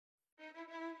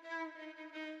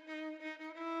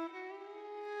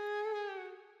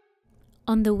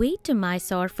On the way to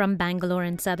Mysore from Bangalore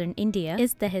in southern India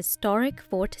is the historic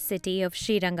fort city of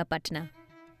Srirangapatna.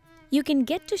 You can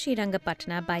get to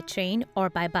Srirangapatna by train or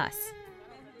by bus.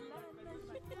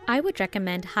 I would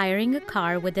recommend hiring a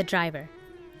car with a driver.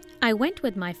 I went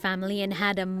with my family and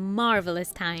had a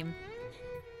marvelous time.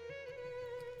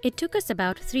 It took us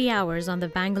about 3 hours on the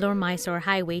Bangalore-Mysore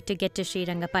highway to get to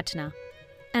Srirangapatna,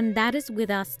 and that is with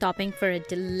us stopping for a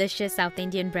delicious South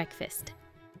Indian breakfast.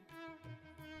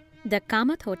 The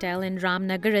Kamath Hotel in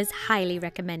Ramnagar is highly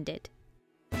recommended.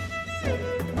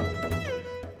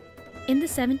 In the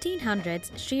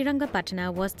 1700s,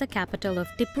 Srirangapatna was the capital of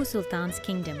Tipu Sultan's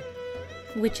kingdom,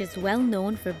 which is well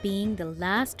known for being the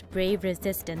last brave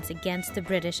resistance against the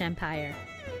British Empire.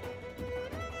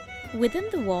 Within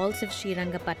the walls of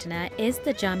Srirangapatna is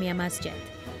the Jamia Masjid.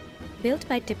 Built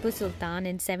by Tipu Sultan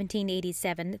in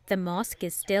 1787, the mosque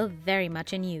is still very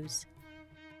much in use.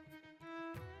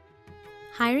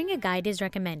 Hiring a guide is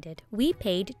recommended. We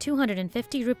paid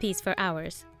 250 rupees for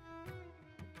ours.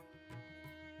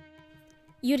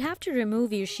 You'd have to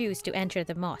remove your shoes to enter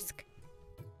the mosque.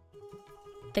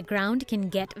 The ground can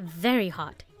get very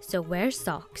hot, so wear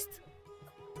socks.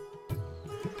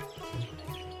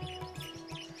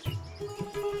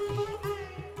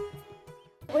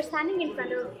 We're standing in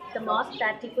front of the mosque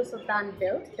that Tipu Sultan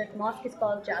built. The mosque is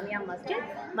called Jamia Masjid,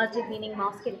 Masjid meaning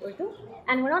mosque in Urdu.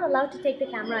 And we're not allowed to take the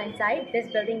camera inside,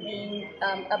 this building being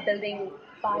a building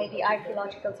by the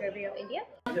Archaeological Survey of India.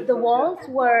 The walls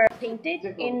were painted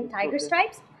in tiger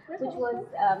stripes, which was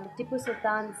Tipu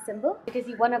Sultan's symbol, because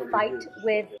he won a fight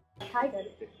with tiger.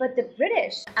 But the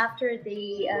British, after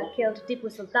they killed Tipu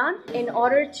Sultan, in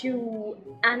order to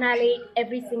annihilate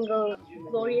every single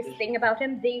glorious thing about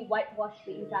him, they whitewashed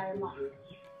the entire mosque.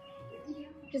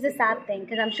 Which is a sad thing,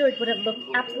 because I'm sure it would have looked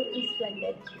absolutely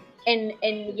splendid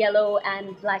in yellow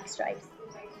and black stripes.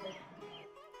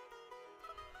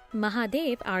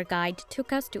 Mahadev, our guide,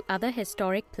 took us to other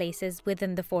historic places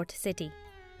within the fort city,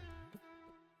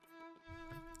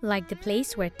 like the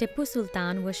place where Tipu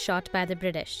Sultan was shot by the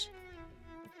British.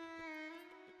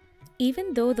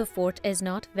 Even though the fort is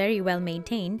not very well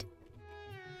maintained,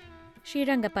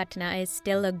 Srirangapatna is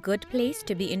still a good place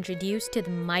to be introduced to the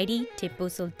mighty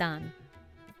Tipu Sultan.